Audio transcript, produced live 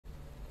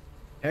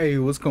Hey,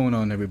 what's going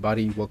on,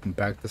 everybody? Welcome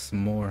back to some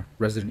more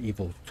Resident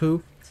Evil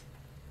 2. If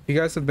you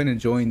guys have been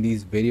enjoying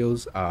these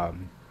videos,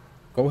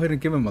 go ahead and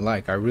give them a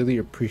like. I really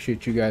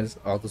appreciate you guys,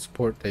 all the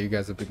support that you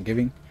guys have been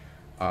giving,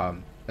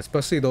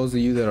 especially those of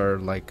you that are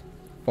like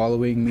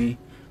following me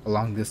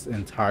along this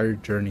entire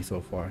journey so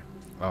far.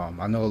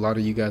 I know a lot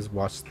of you guys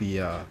watched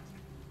a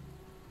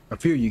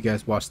few of you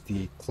guys watched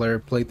the Claire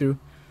playthrough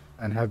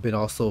and have been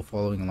also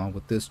following along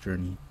with this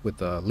journey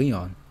with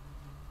Leon.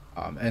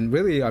 And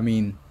really, I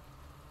mean,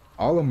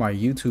 all of my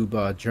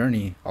YouTube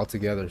journey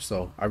altogether.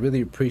 So I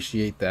really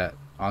appreciate that,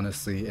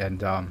 honestly.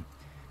 And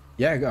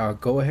yeah,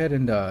 go ahead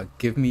and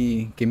give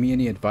me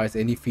any advice,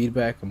 any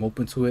feedback. I'm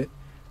open to it.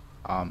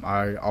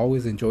 I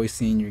always enjoy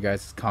seeing you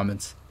guys'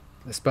 comments,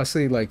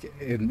 especially like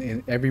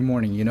in every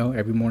morning.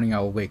 Every morning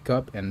I'll wake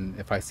up, and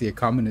if I see a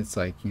comment, it's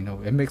like,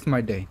 it makes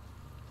my day.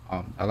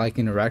 I like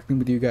interacting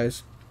with you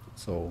guys,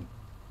 so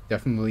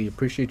definitely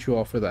appreciate you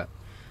all for that.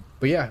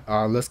 But yeah,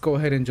 let's go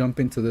ahead and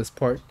jump into this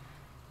part.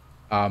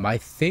 I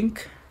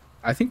think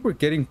we're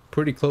getting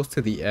pretty close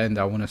to the end,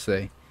 I want to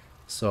say.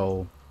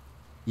 So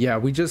yeah,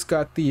 we just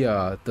got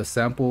the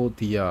sample,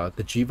 the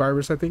G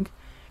virus, I think.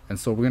 And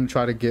so we're gonna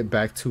try to get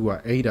back to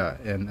Ada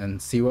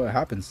and see what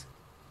happens.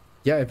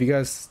 Yeah, if you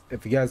guys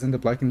end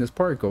up liking this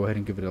part, go ahead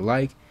and give it a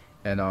like.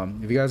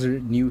 And if you guys are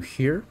new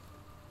here,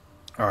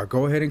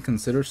 go ahead and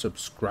consider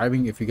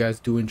subscribing if you guys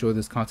do enjoy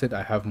this content.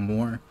 I have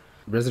more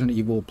Resident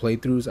Evil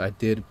playthroughs. I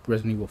did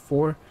Resident Evil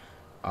 4.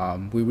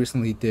 We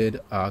recently did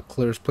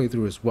Claire's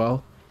playthrough as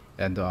well.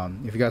 And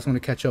if you guys want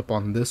to catch up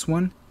on this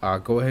one,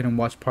 go ahead and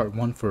watch part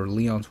 1 for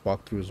Leon's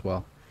walkthrough as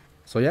well.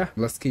 So yeah,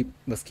 let's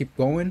keep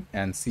going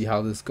and see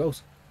how this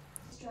goes.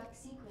 Strike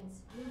sequence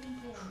will begin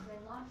when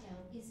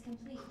lockdown is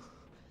complete.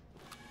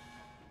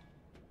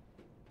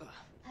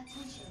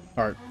 Attention.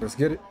 All right, let's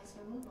get it. Unauthorized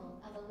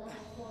removal of a level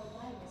 4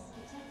 virus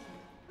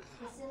detected.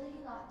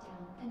 Facility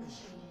lockdown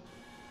initiated.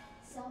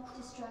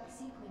 Self-destruct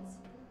sequence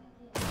will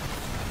begin.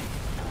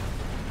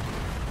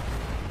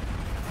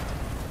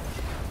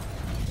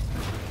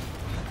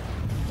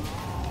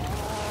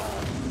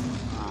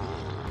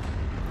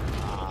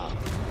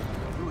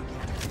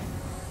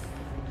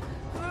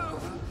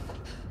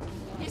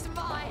 He's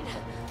mine!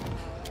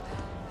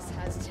 This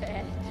has to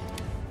end.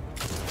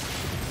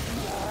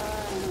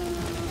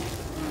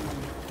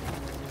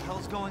 What the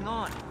hell's going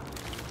on?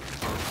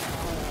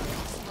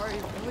 Sorry,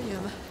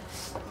 William.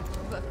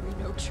 You left me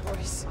no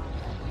choice.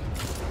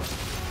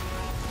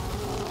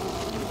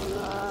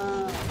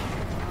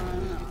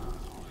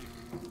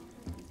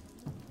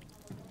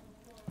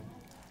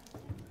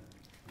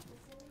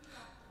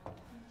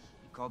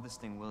 You called this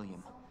thing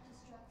William.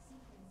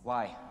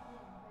 Why?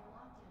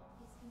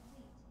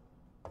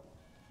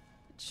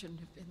 It shouldn't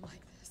have been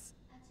like this.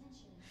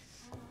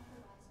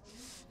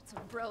 It's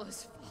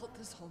Umbrella's fault,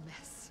 this whole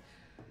mess.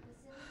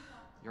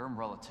 You're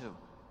Umbrella too.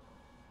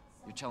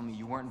 You're telling me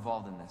you weren't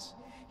involved in this?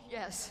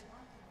 Yes.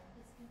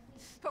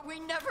 But we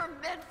never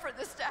meant for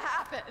this to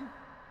happen.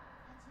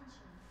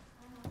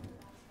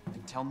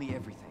 Then tell me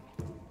everything.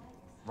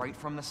 Right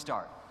from the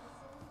start.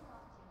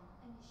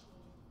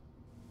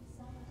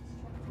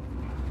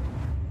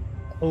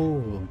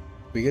 Oh,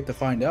 we get to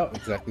find out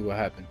exactly what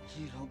happened.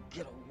 You don't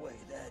get away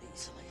that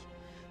easily.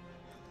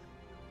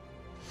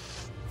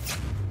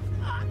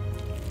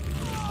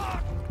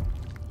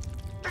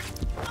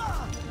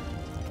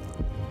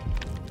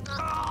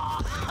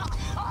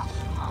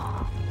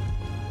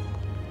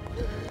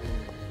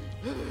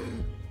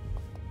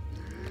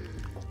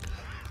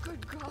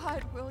 Good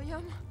God,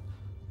 William.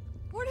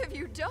 What have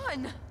you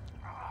done?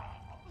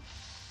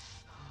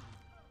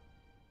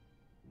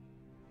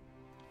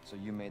 So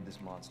you made this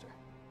monster.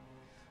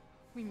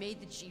 We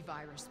made the G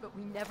virus, but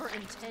we never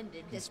intended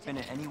You can this spin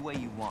it any way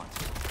you want.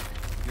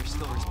 You're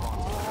still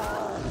responsible.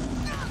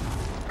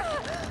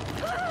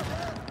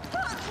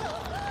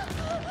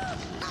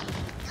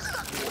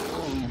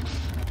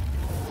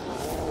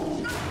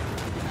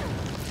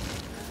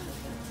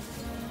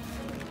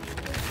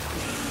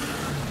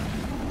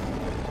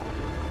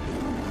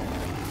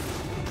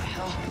 What the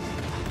hell?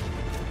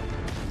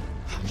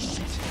 Oh,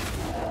 shit.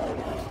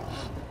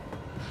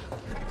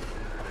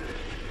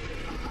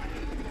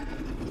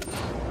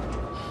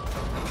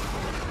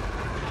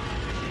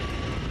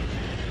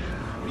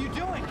 What are you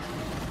doing?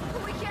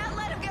 We can't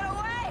let him get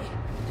away!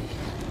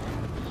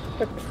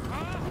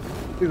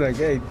 He's like,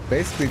 hey,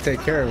 basically take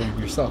care of him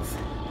yourself.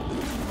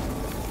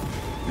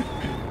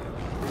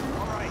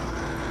 Alright.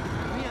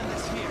 We end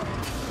this here.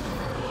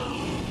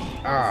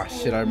 Ah,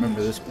 shit, I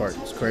remember this part.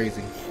 It's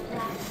crazy.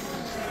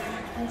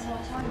 Until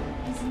target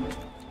is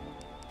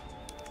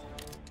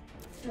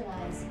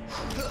neutralized.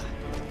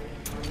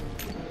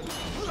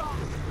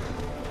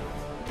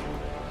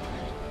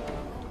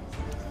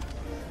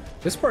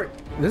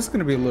 This is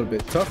gonna be a little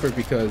bit tougher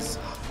because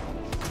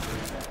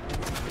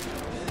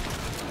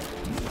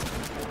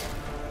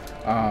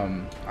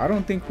I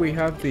don't think we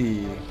have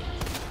the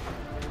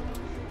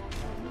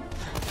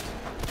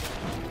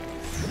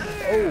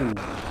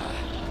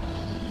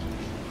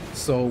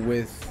so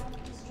with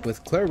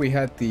Claire we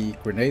had the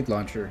grenade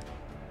launcher,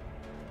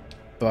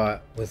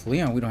 But with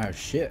Leon, we don't have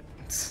shit.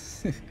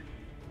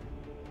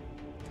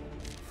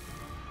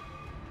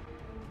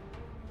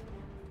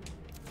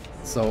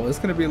 So it's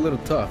gonna be a little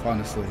tough,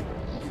 honestly.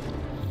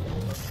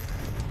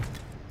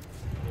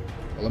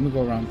 But let me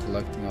go around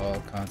collecting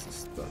all kinds of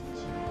stuff.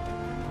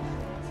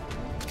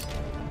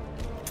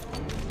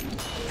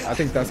 I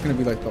think that's gonna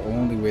be like the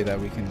only way that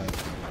we can like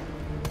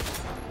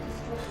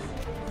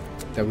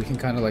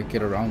kind of like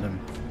get around him.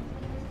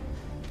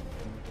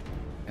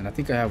 And I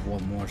think I have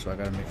one more, so I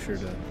gotta make sure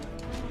to.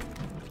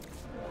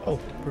 Oh,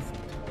 perfect.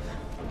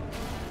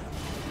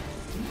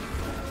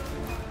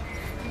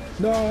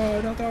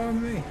 No, not that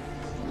on me.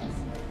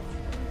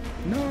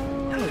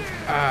 No.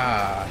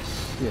 Ah,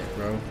 shit,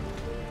 bro.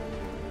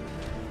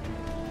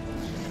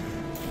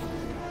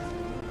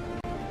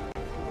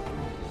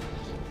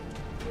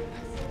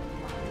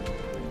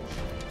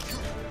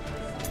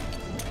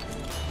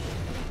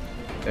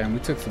 Damn, we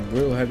took some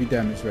real heavy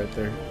damage right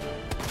there.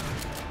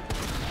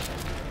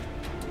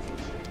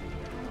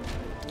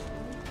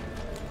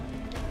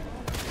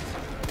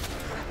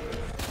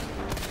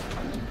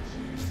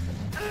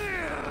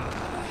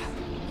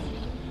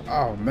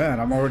 Oh man,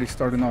 I'm already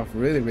starting off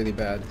really, really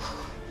bad.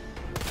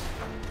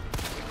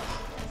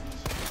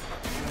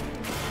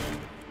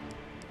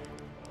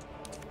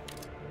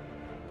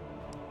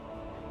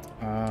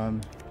 Let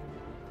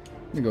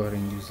me go ahead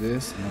and use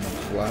this, and I'm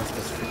gonna blast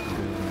this freaking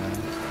dude, man.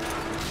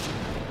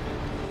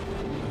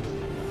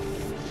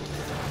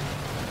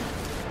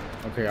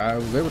 Okay, I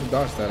was able to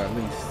dodge that at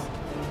least.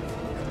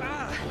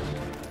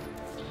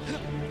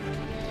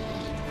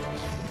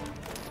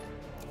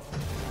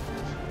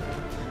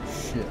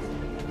 Shit.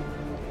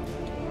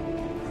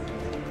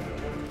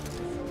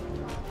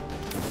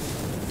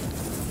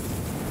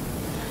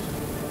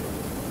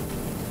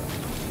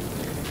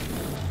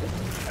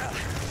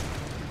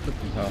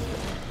 Flipping hell.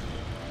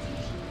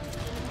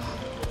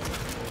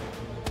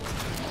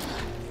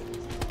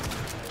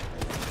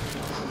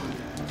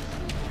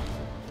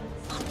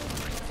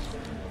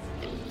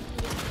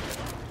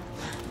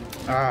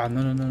 Ah,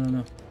 no, no, no, no,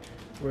 no.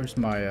 Where's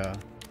my,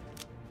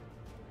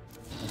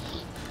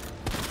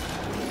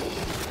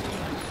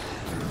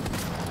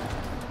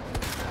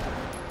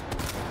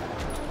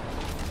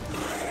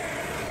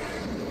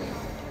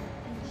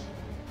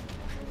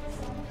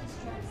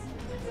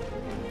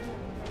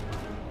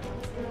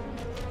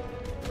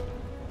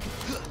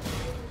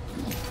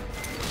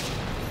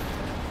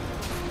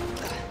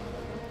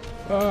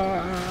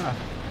 Ah!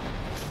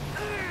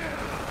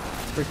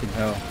 Freaking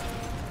hell.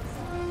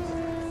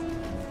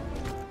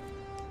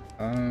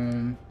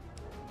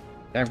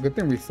 Yeah, good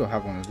thing we still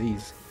have one of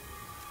these.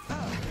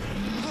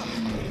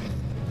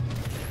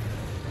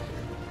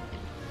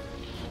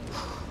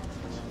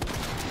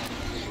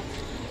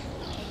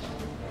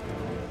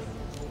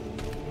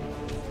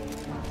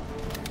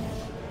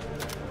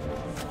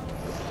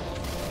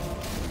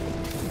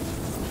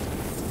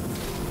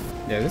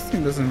 Yeah, this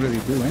thing doesn't really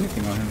do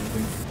anything on him, I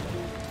think.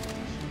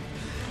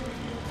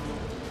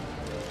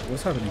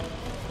 What's happening?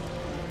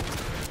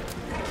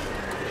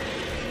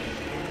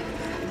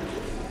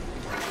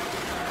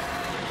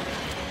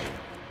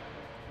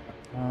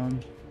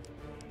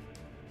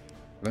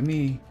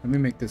 Let me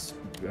make this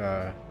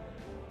yeah.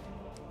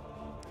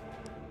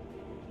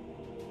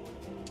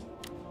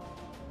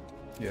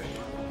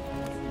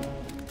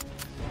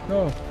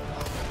 No.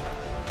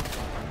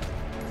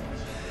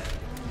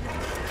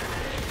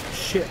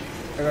 Shit.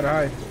 I gotta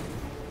hide.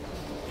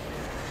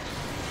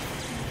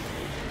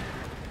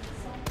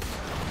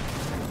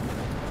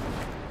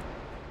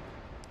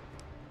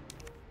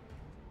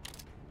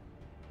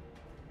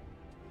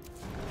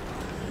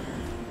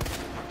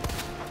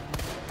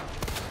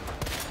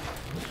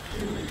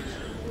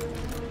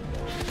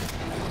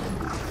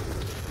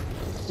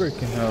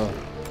 Freaking hell.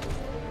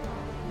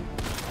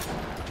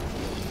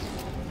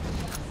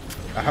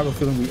 I have a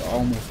feeling we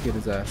almost get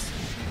his ass.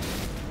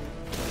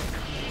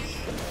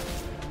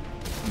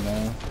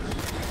 No.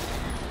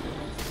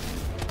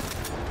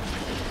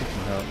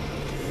 Freaking hell.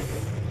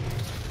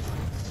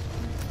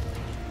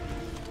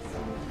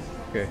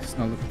 Okay, it's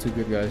not looking too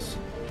good, guys.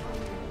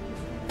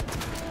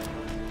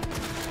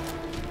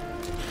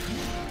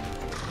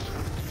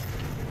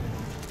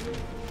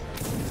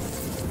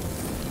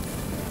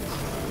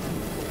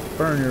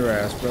 Burn your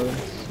ass, brother.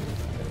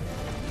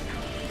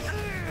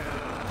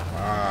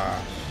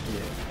 Ah,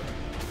 shit.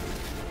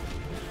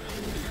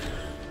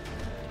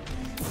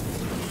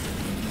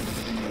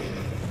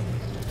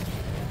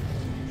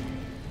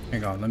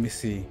 Hang on, let me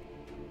see.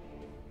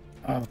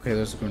 Oh, okay,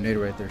 there's a grenade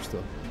right there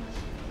still.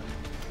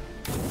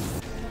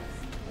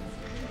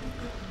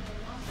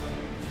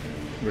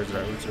 Where's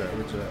that? Where's that?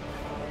 Where's that?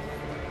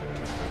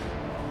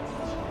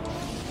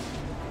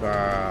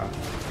 Ah.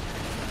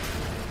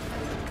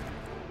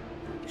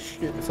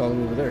 Shit, it's all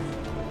over there.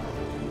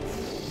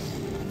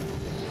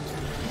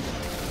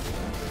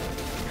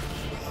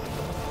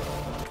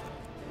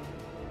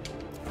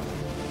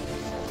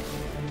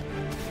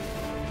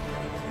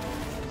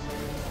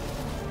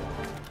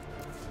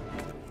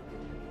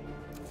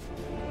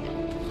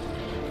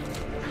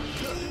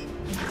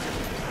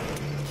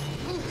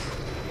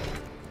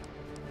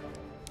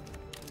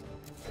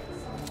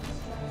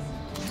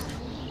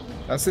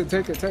 That's it.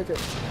 Take it. Take it.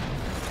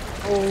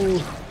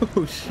 Oh,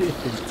 oh shit.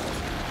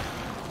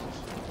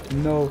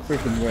 No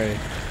freaking way.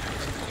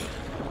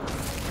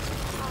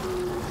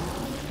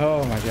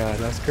 Oh my god,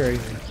 that's crazy.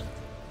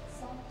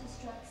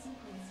 Self-destruct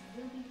sequence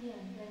will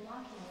begin when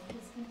lockout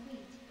is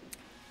complete.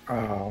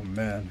 Oh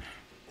man.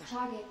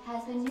 Target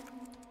has been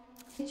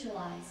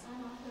neutralized.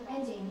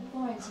 Ending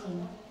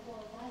quarantine.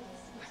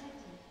 Virus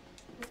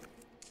detected.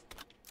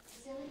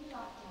 Facility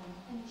lockdown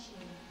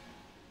initiated.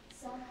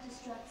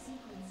 Self-destruct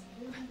sequence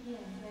will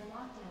begin when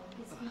lockdown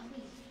is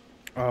complete.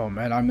 Oh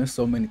man, I missed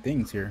so many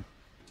things here.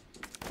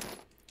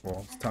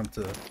 Well, it's time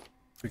to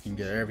freaking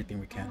get everything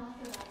we can.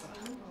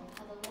 Unauthorized removal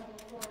of a level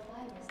 4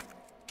 virus.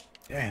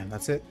 Damn,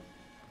 that's it.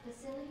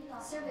 Facility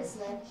service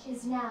lab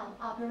is now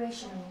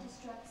operational.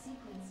 Destruct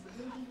sequence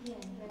will begin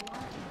when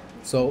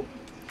lockdown is So,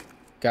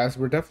 guys,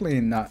 we're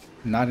definitely not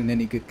in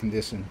any good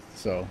condition.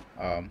 So,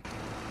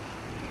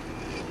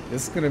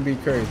 this is gonna be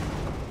crazy.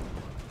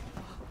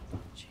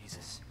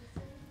 Jesus.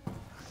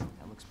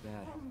 That looks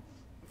bad.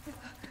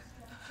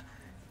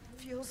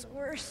 Feels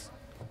worse.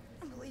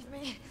 Believe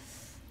me.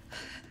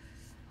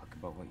 Talk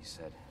about what you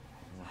said.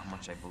 I don't know how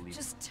much I believe.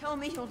 Just tell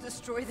me you'll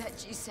destroy that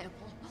G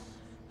sample.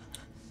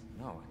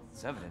 No,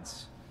 it's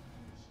evidence.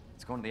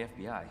 It's going to the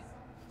FBI.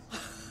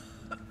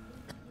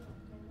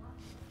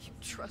 You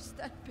trust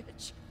that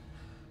bitch?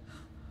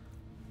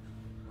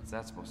 What's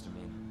that supposed to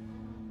mean?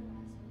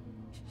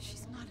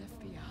 She's not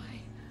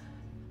FBI.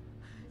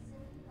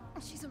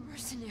 She's a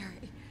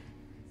mercenary.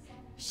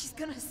 She's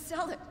gonna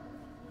sell it.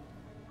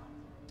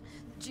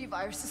 The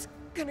G-Virus is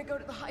gonna go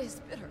to the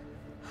highest bidder.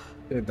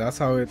 Dude, that's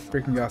how it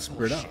freaking got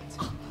spread out.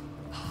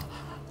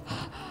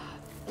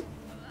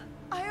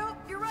 I hope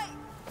you're right.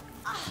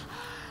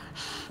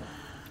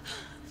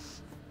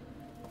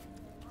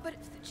 But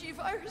if the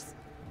G-Virus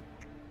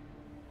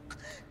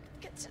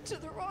gets into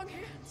the wrong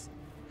hands...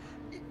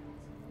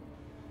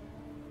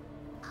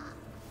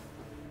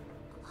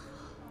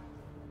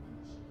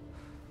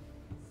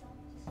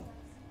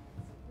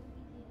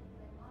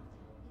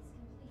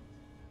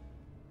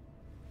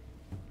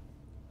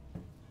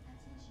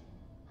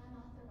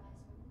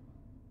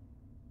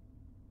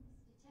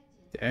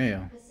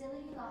 Damn.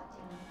 Facility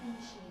lockdown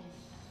initiated.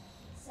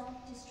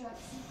 Self-destruct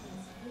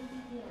sequence will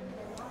begin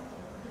when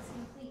lockdown is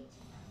complete.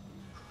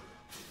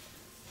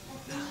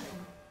 Attention.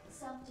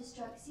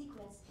 Self-destruct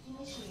sequence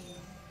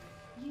initiated.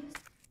 Use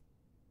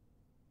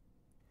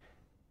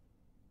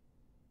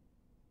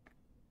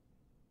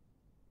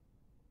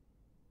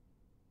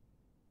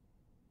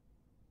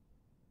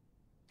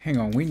Hang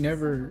on, we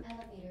never.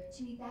 elevator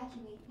to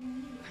evacuate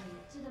immediately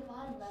to the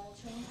bottom level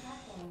train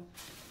platform.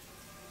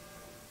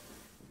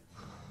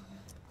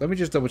 Let me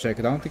just double check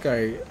it. I don't think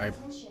I.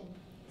 Attention.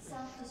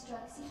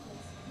 Self-destruct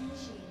sequence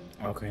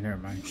initiated. Okay, never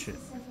mind. Shit.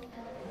 Central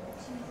elevator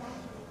to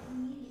evacuate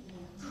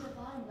immediately to the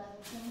bottom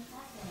level train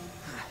platform.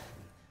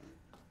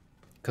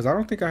 Because I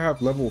don't think I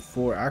have level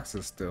 4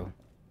 access still.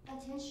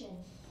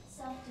 Attention.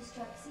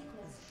 Self-destruct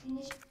sequence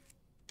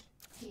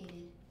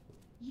initiated.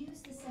 Use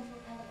the central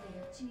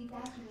elevator to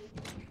evacuate.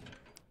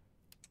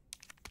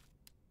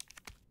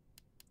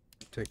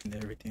 Taking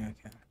everything I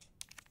can.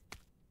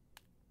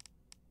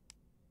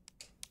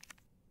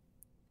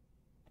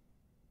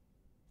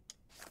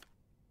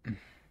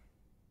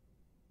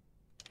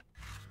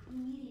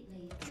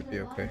 Immediately to Should the be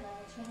bottom okay.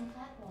 level train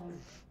platform.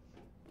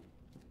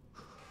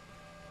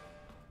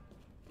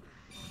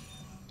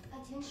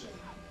 Attention.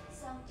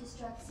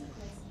 Self-destruct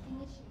sequence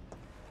initiated.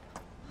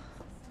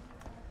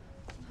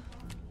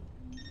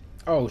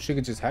 Oh, she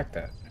could just hack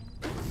that.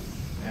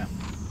 Yeah.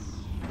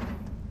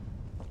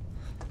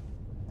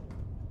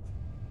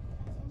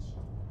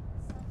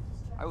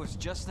 I was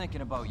just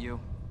thinking about you.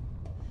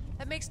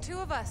 That makes 2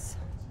 of us.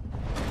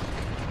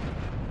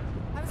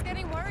 I was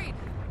getting worried.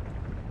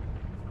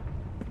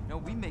 No,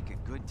 we make a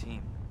good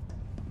team.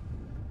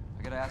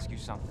 I gotta ask you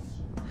something.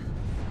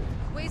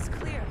 Way's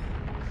clear.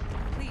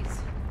 Please,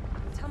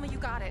 tell me you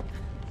got it.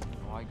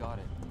 Oh, I got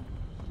it.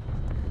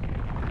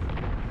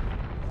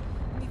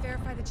 Let me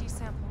verify the G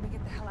sample and we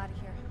get the hell out of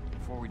here.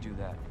 Before we do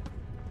that,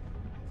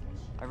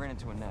 I ran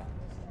into Annette.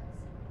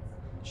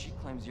 She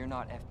claims you're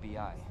not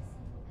FBI.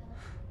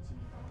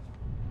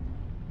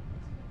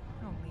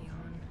 Oh,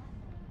 Leon.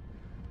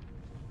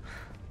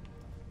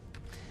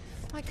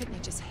 Why couldn't you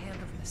just hand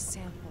over the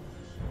sample?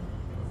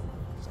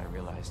 Because I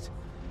realized,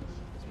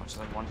 as much as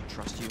I wanted to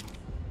trust you,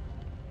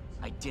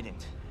 I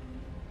didn't.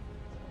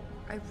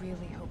 I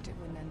really hoped it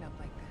wouldn't end up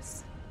like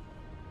this.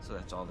 So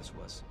that's all this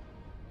was.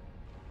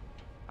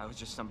 I was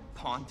just some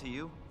pawn to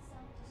you,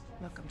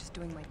 Look, I'm just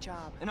doing my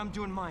job. and I'm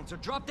doing mine, so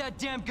drop that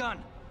damn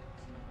gun!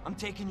 I'm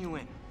taking you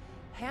in.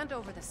 Hand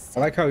over the I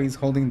sample. like how he's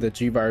holding the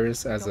G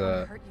virus as Don't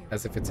wanna a hurt you.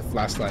 as if it's a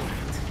flashlight.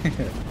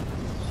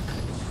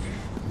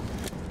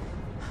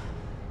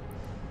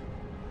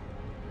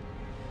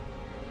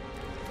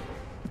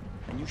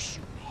 And you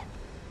shoot me.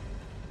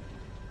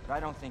 But I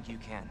don't think you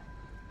can.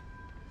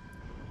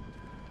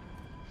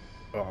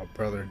 Oh,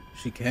 brother,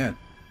 she can.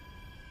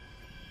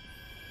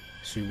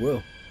 She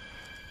will.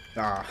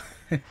 Ah.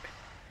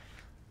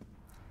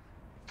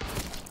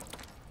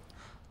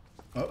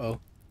 Uh-oh.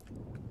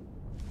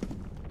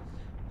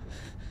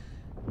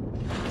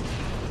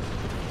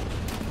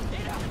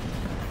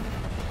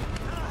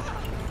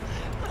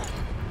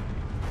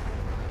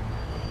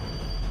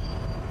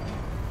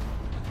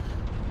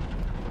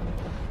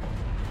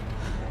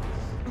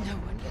 No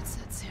one gets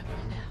that sample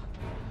now.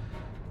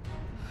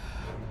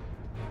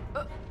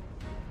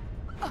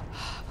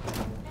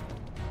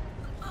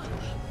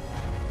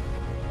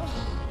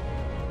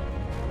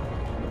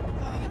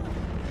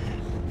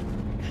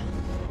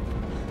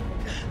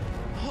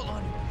 Hold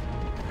on.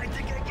 I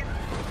think I can.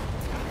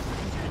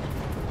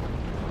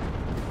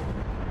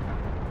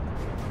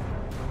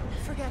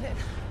 Forget it.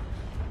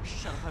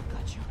 Shut up, I've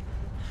got you.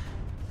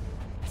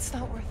 It's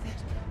not worth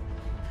it.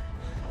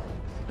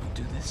 Don't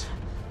do this.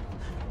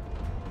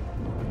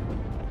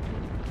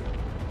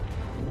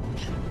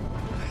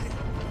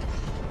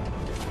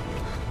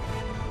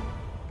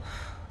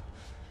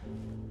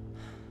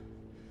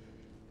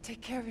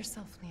 Take care of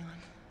yourself, Leon.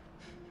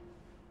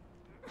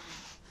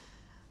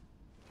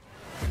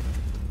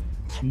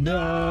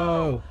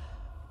 No.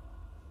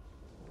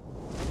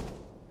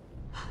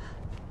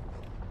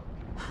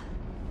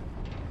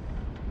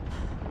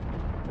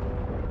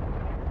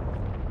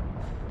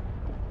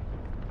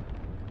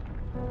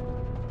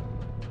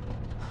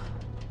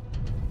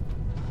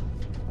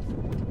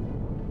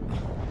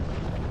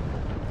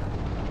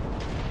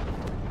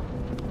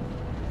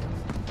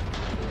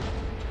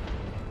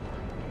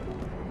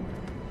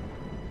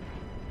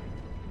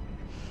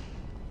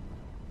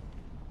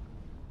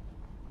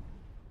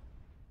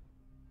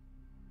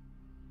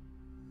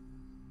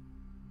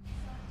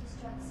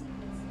 Self-destruct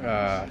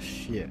sequence.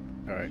 Shit.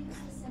 All right. Use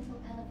the central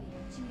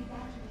elevator to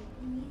evacuate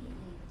immediately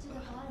to the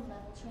bottom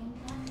level train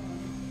platform.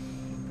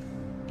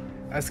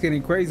 That's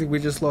getting crazy. We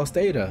just lost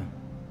Ada.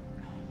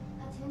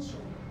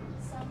 Attention.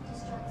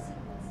 Self-destruct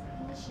sequence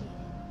initiated.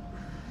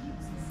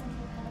 Use the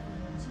central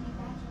elevator to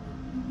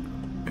evacuate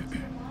immediately to the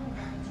bottom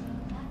level train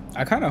platform.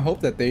 I kind of hope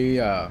that they,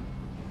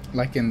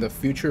 like in the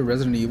future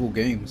Resident Evil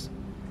games,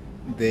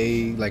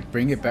 they like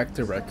bring it back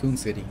to Raccoon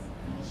City.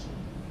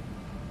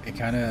 It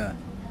kind of.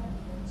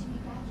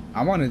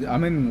 I'm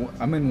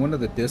in one of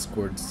the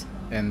Discords,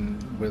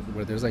 and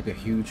where there's like a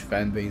huge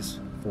fan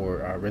base for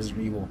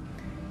Resident Evil,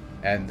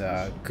 and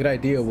good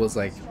idea was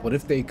like, what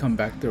if they come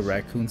back to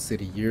Raccoon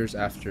City years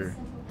after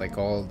like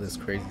all this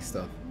crazy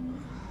stuff,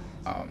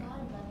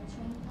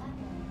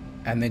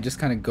 and then just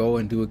kind of go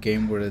and do a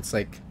game where it's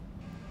like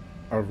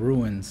a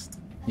ruins,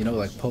 you know,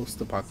 like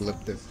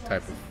post-apocalyptic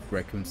type of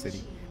Raccoon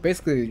City.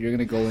 Basically, you're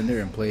gonna go in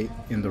there and play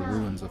in the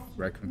ruins of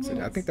Raccoon City.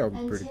 I think that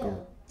would be pretty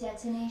cool.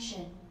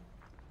 Detonation.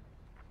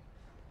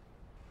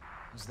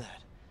 What's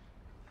that?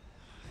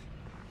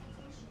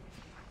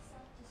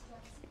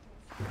 Self-destruct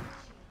sequence initiated.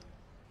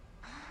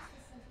 Use the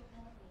central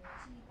elevator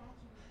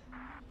to evacuate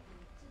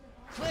immediately to the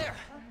bottom Claire!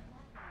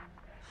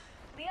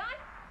 Leon?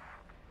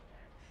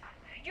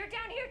 You're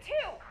down here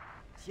too!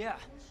 Yeah,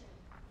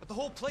 but the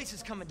whole place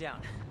is coming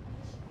down.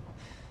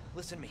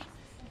 Listen to me.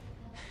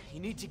 You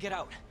need to get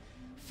out.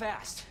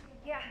 Fast.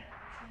 Yeah.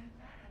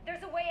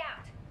 There's a way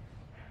out.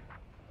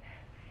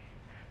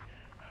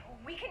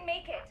 We can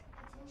make it.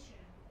 Attention.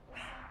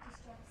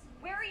 Self-destruct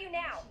sequence Where are you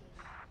now?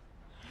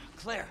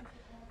 Claire,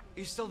 are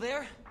you still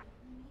there?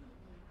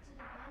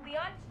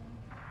 Leon?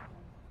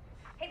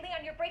 Hey,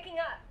 Leon, you're breaking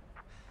up.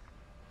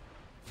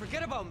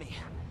 Forget about me.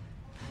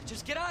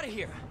 Just get out of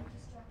here.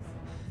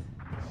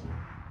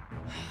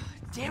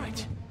 Damn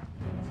it.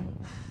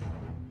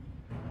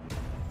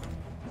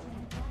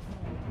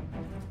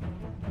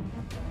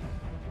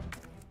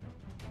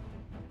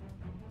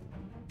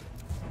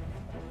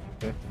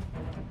 Okay.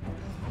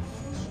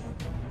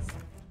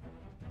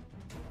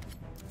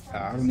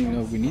 I don't even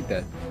know if we need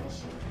that.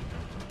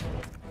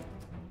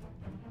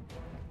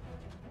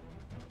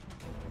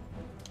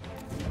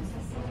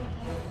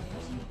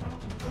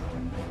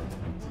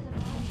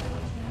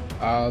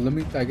 Let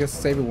me, I guess,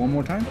 save it one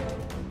more time.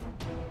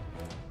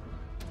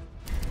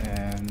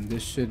 And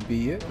this should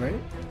be it, right?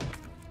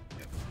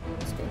 Yep.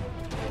 Let's go.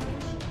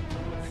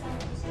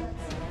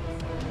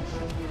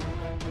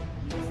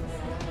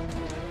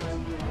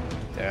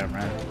 Damn,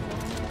 man.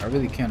 I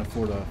really can't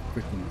afford a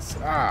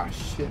freaking... Ah,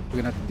 shit. We're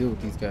gonna have to deal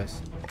with these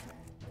guys.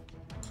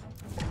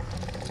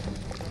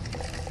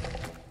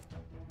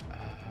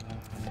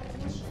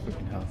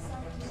 Freaking hell.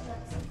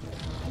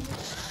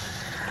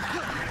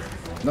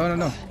 No, no,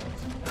 no.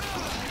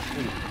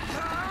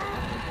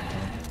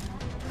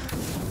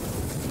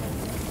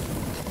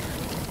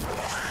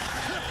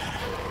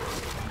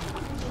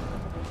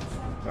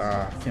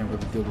 I can't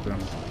really deal with them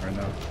right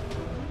now.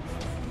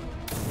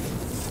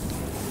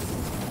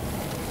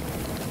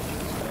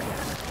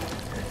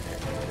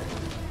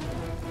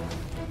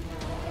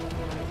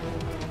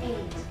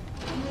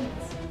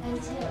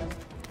 Until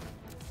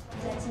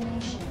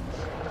detonation.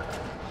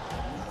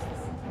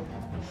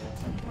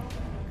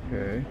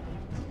 Okay.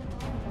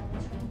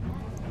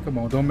 Come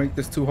on, don't make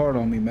this too hard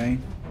on me,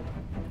 man.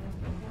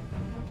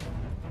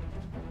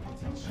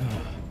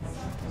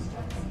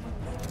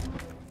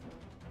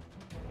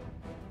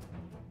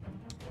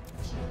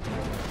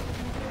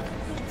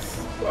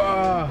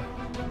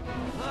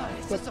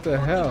 this a What the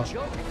hell? fucking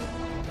joke?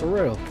 For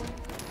real.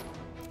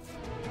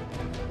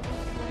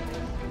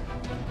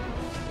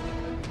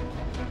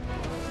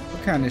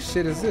 What kind of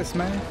shit is this,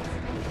 man?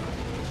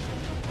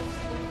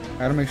 I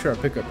gotta make sure I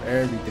pick up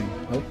everything.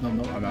 Nope, no,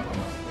 no, I'm out, I'm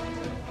out.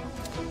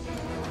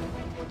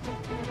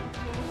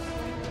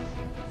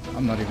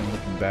 I'm not even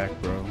looking back,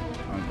 bro.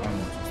 I'm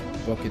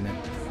just booking it.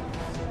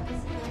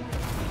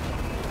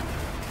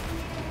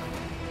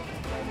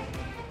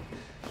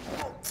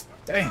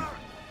 Damn.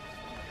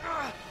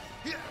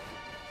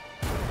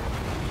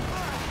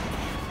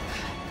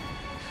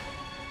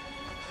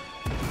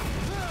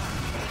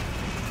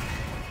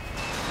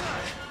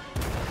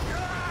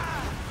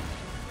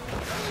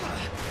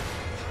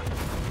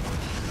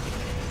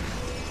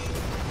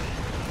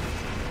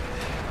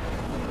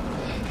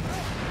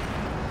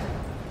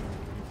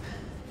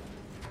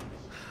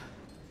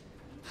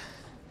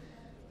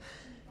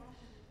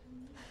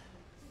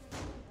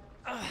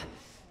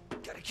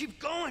 Gotta keep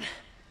going.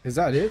 Is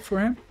that it for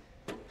him?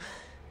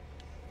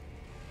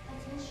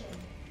 Attention.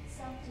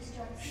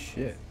 Self-destruct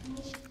Shit.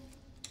 sequence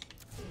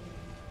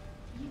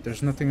initiated.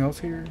 There's nothing else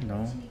here?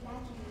 No.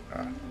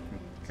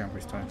 Can't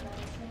waste time.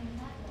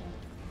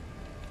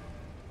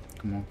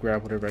 Come on,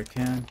 grab whatever I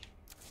can.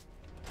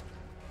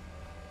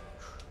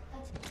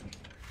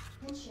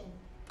 Attention.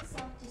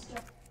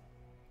 Self-destruct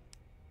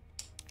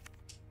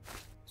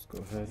Let's go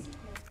ahead.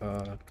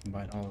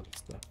 Combine all of this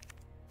stuff.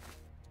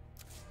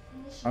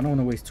 initiated. I don't want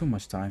to waste too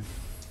much time.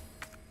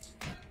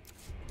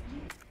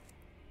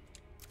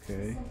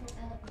 Okay.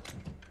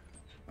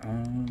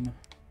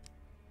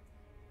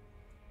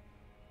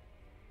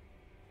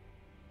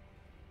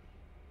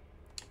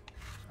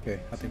 Okay,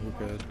 I think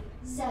we're good.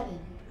 7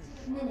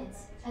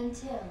 minutes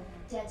until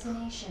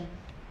detonation.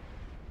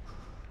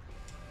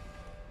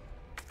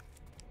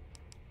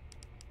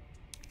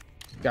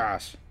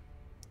 Gosh.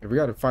 If we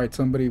gotta fight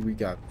somebody, we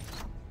got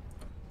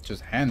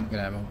just hand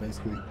ammo,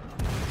 basically.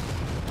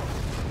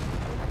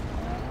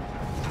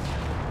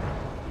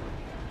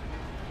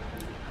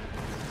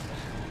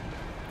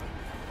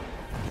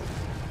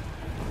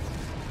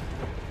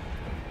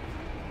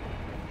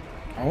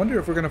 I wonder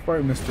if we're gonna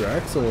fight Mr.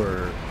 X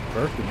or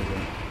Birkin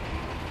again.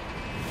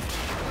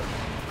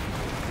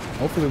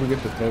 Hopefully we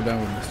get to throw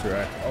down with Mr.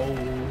 X. Oh,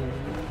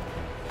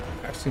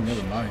 actually,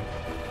 never mind.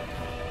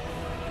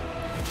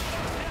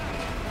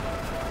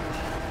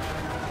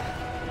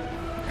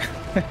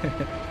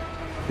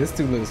 This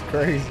dude looks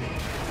crazy.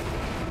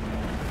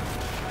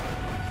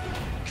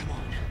 Come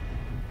on.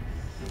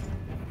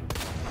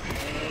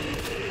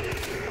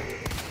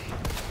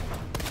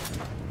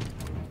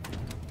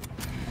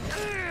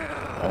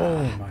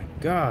 Oh my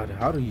god,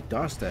 how do you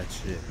dodge that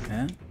shit,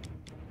 man?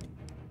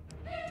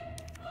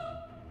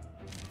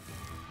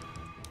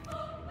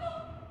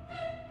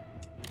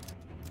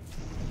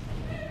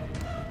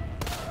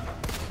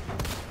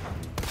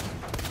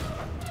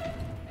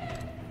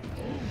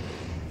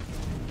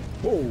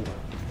 Whoa.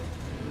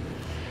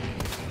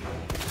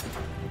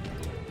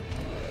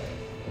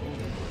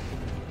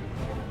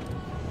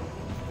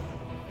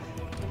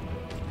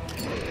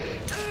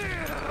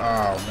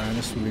 Oh man,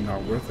 this is really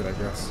not worth it, I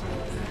guess.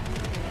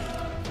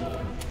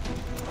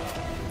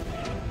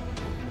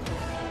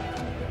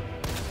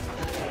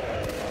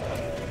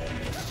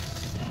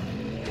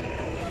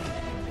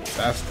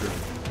 Faster.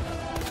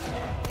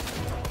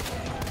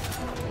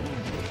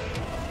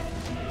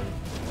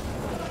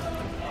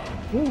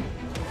 Woo.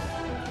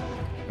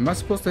 Am I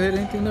supposed to hit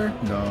anything there?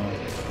 No.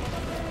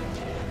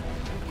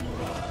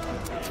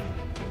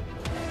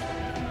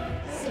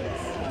 6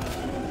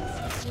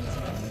 minutes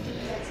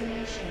until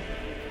detonation.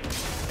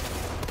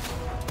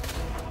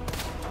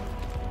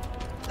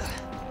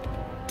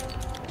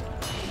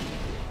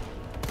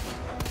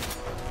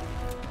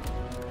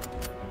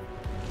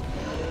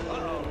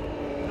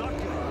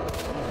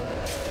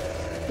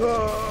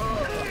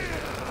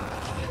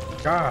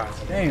 God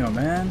damn,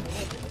 man.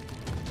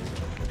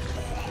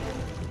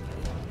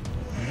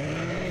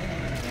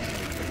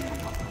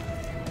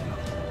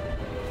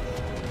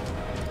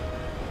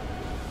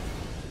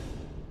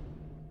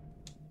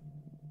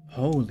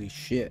 Holy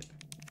shit.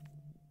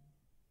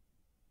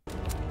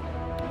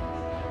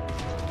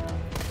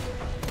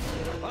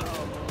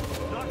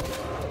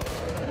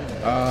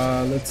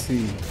 Let's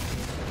see.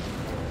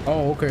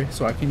 Oh, okay,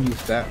 so I can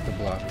use that to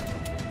block.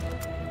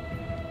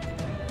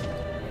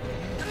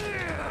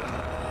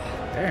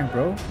 Damn,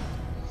 bro.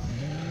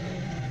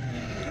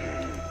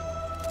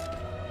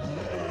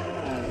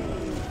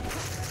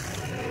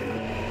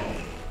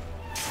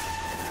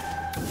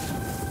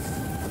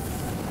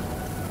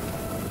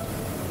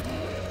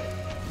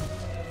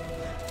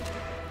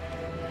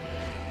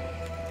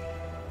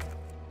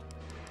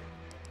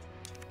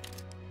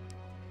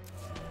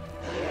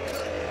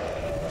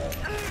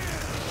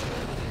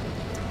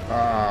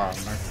 Oh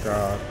my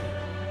god.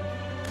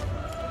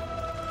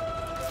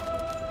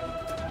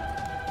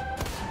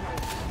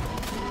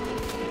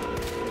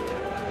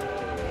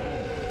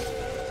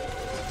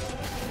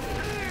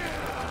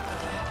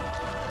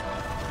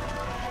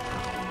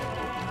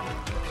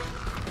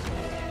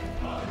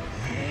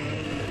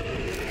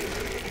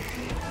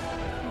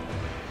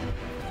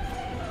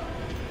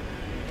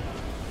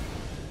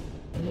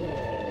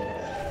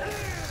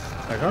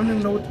 Like, I don't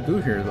even know what to do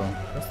here, though.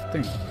 That's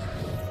the thing.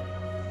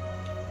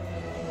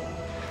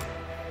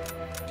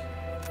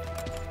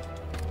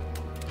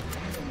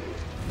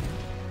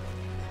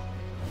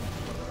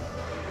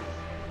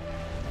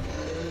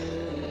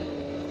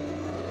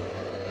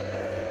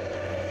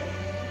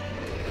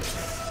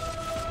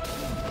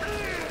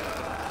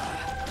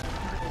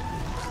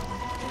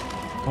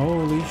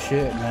 Holy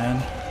shit,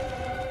 man.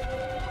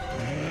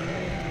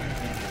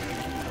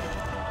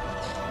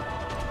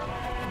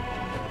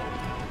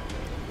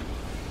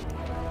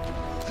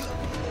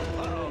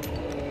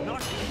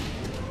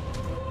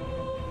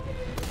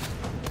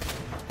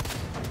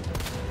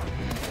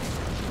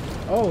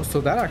 Oh,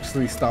 so that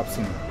actually stops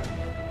him.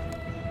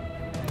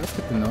 That's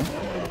good to know.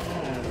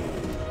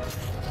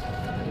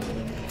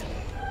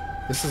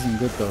 This isn't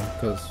good though,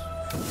 because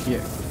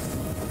yeah.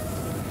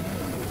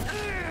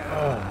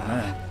 Oh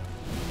man.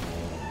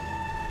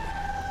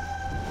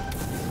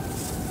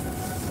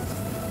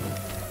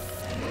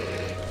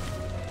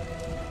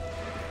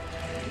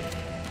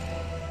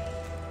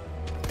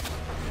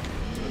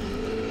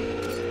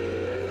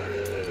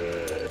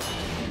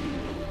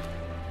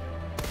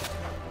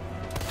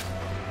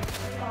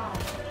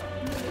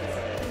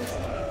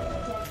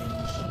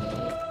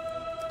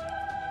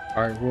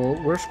 Alright, well,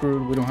 we're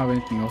screwed. We don't have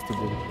anything else to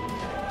do.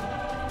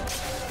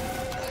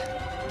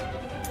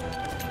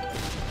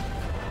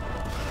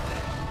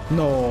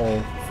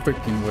 No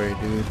freaking way,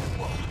 dude.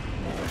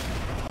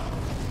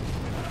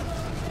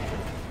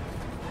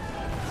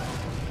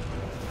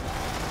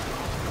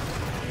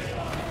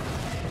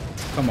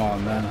 Come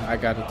on, man. I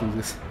gotta do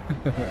this.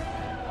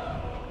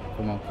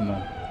 Come on, come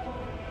on.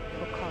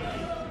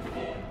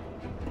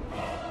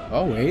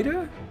 Oh,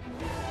 Ada?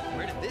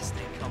 Where did this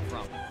thing come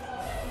from?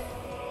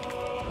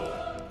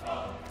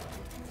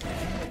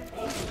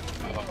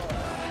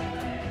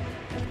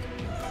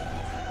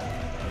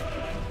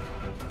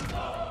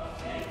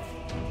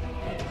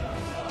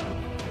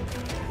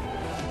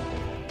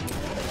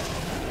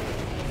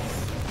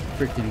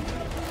 Freaking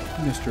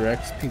Mr.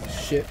 X, piece of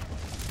shit.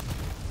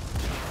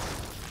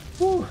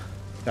 Woo.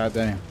 God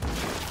damn.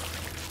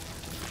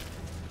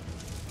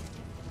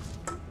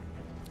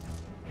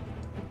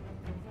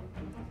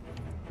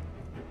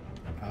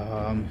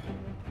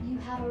 You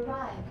have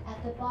arrived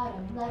at the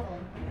bottom level.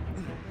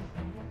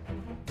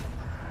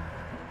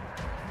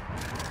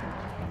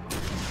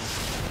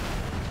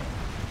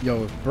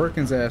 Yo, if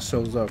Birkin's ass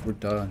shows up, we're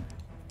done.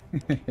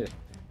 I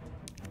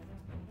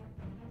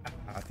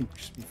think we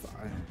should be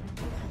fine.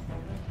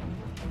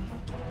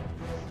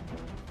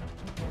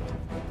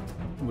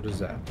 What is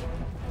that?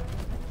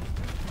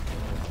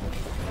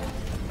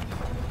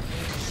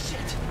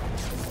 Shit!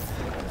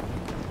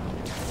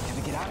 Can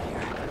we get out of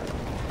here?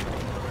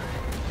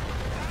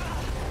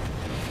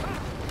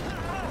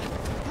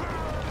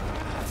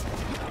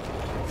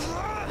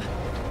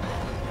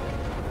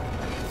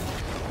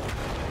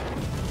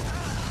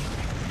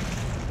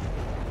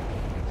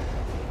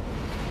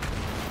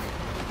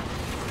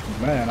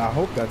 Man, I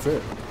hope that's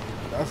it.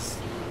 This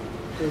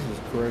is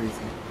crazy.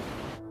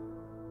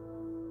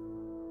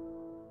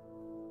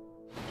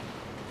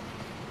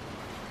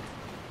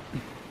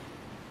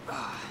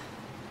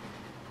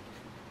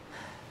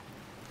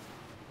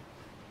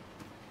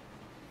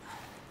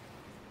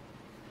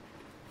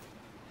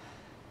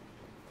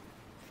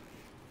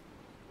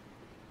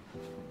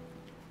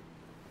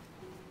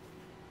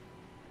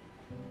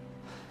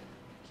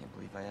 Can't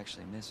believe I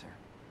actually miss her.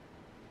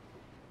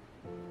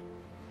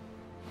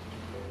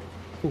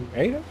 Who,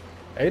 Ada?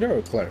 Ada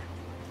or Claire?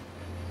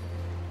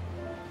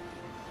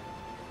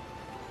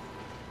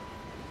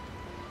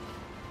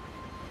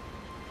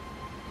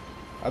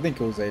 I think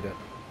it was Ada.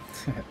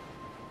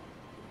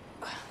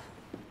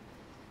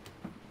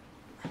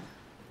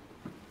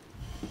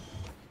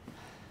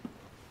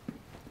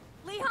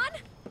 Leon?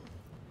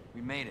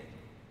 We made it.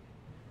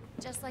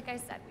 Just like I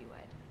said we would.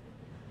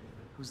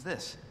 Who's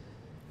this?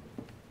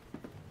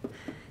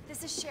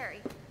 This is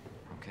Sherry.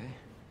 Okay.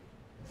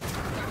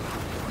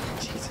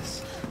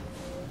 Jesus.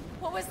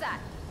 What was that?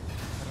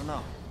 I don't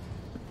know.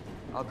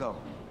 I'll go.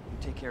 You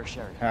take care of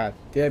Sherry. Ah,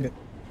 damn it.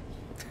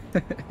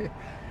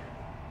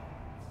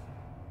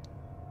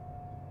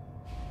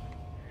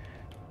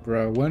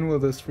 Bro, when will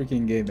this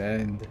freaking game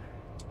end?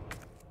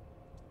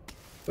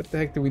 What the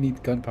heck do we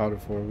need gunpowder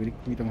for?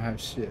 We don't have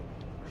shit.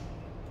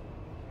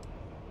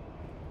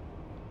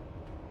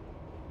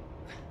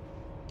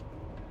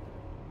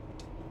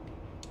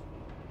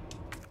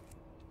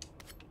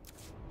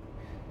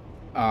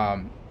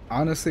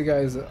 Honestly,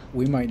 guys,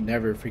 we might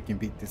never freaking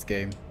beat this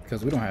game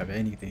because we don't have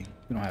anything.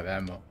 We don't have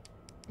ammo.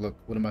 Look,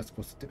 what am I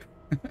supposed to do?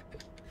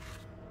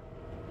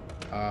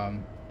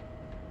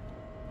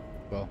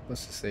 Well,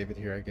 let's just save it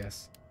here, I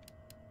guess.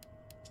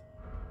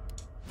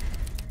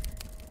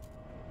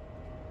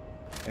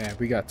 And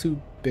we got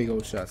 2 big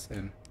old shots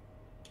in.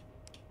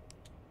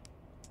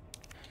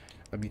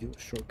 Let me do a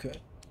shortcut.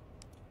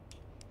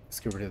 Let's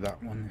get rid of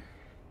that one.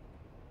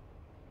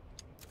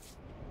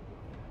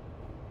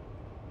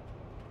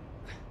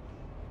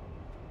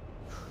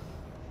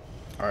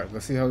 Alright,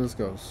 let's see how this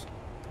goes.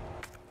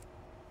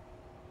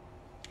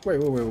 Wait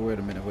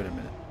a minute, wait a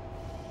minute.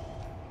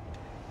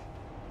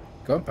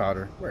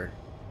 Gunpowder? Where?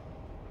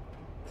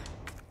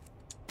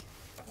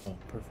 Oh,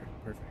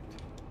 perfect,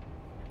 perfect.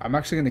 I'm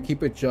actually gonna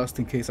keep it just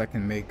in case I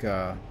can make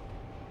oh,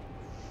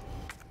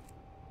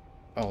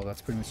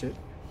 that's pretty much it.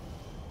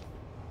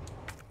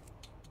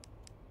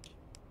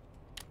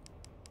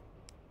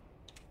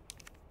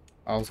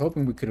 I was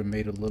hoping we could have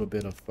made a little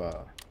bit of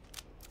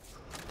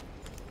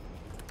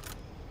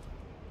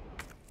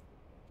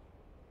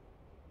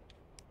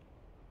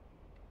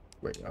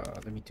wait,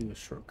 let me do a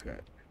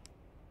shortcut.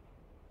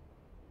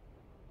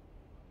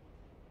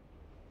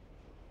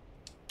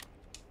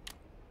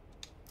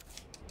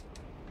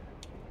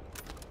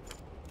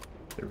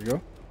 There we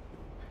go.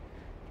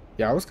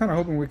 Yeah, I was kind of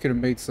hoping we could have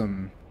made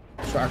some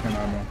shotgun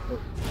ammo.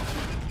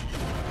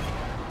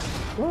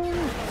 Whoa.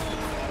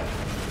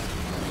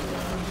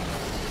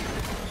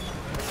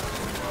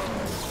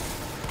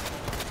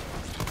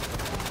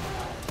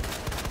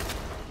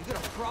 You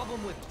got a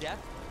problem with death?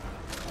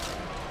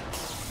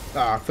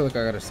 Ah, I feel like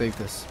I gotta save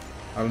this.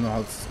 I don't know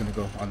how this is gonna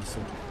go,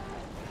 honestly.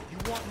 You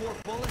want more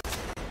bullets?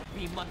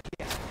 Be my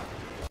guest.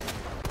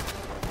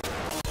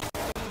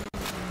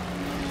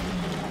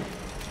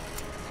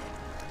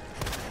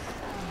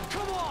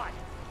 Come on!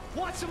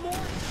 Want some more?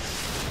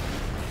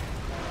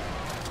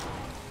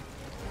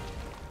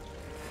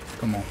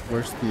 Come on,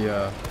 where's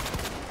the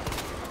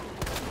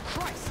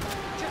Christ!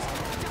 Just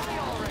die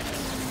already!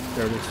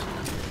 there it is.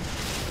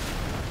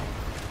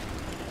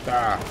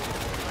 Ah.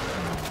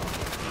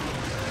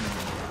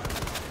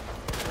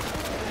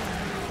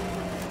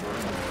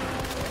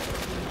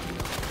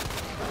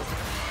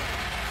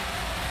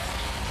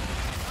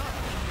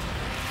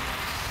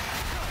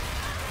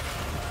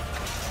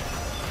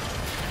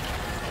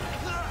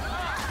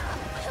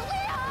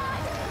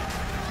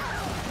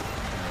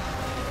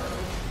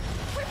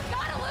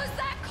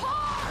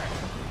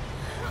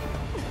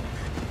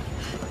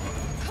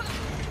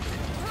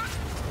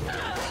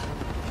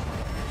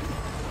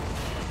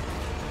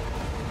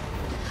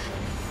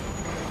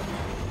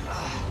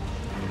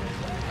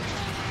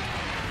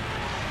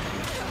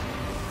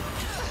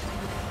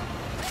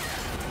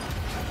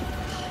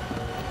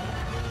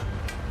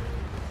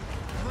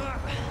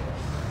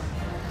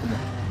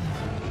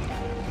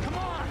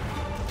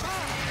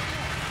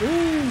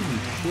 Ooh,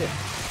 shit.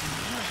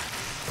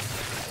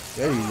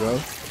 There you go.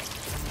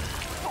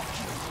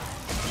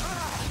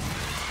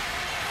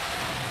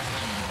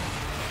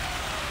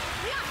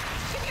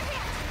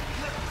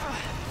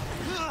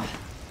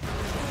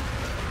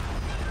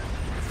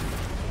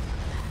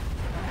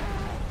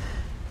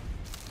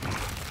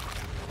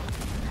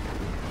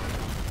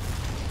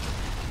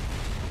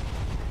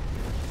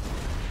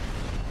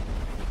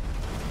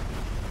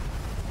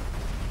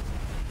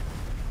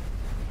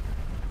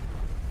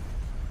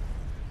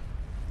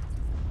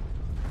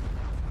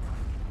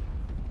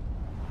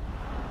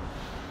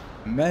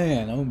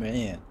 Man, oh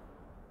man.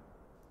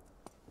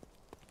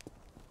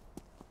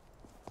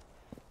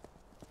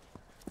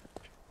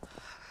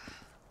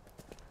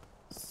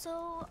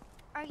 So,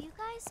 are you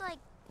guys like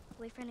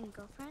boyfriend and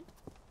girlfriend?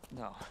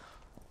 No,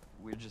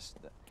 we're just...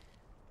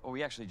 Oh,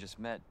 we actually just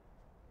met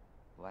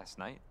last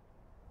night.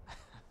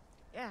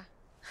 Yeah.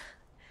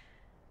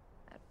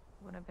 That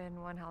would have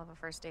been one hell of a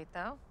first date,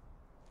 though.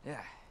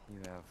 Yeah, you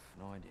have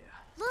no idea.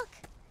 Look!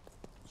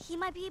 He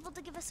might be able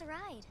to give us a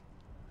ride.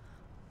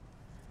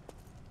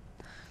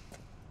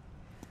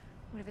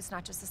 What if it's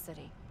not just the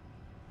city?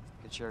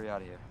 Get Sherry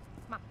out of here.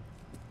 Come on.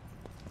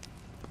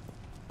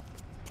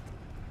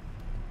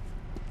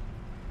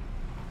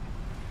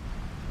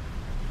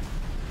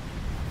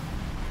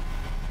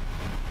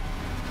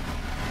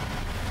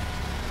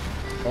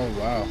 Oh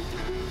wow.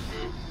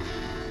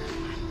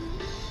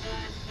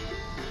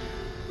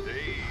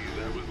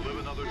 That was live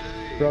another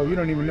day. Bro, you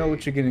don't even know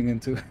what you're getting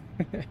into.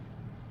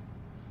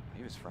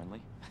 He was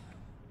friendly.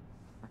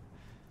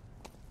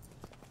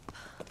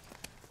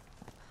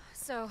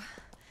 So,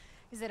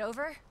 is it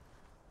over?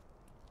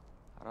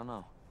 I don't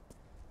know.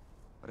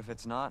 But if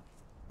it's not,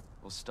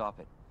 we'll stop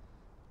it.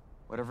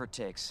 Whatever it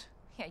takes.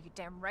 Yeah, you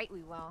damn right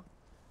we will.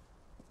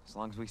 As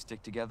long as we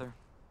stick together,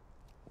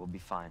 we'll be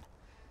fine.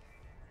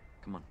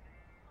 Come on.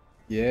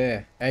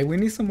 Yeah. Hey, we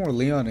need some more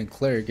Leon and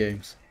Claire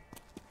games.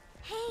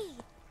 Hey,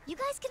 you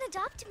guys can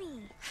adopt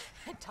me.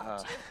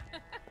 Adopt you.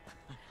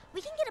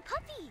 We can get a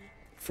puppy.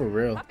 For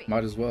real. Puppy.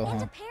 Might as well, And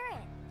huh? a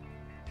parrot.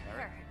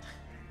 Sure.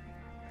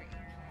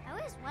 I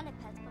always wanted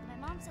pets, but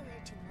my mom said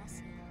they're too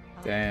messy.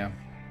 Damn.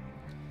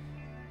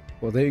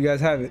 Well, there you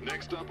guys have it.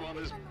 Next up on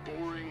this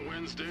boring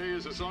Wednesday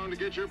is a song to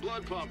get your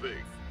blood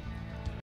pumping.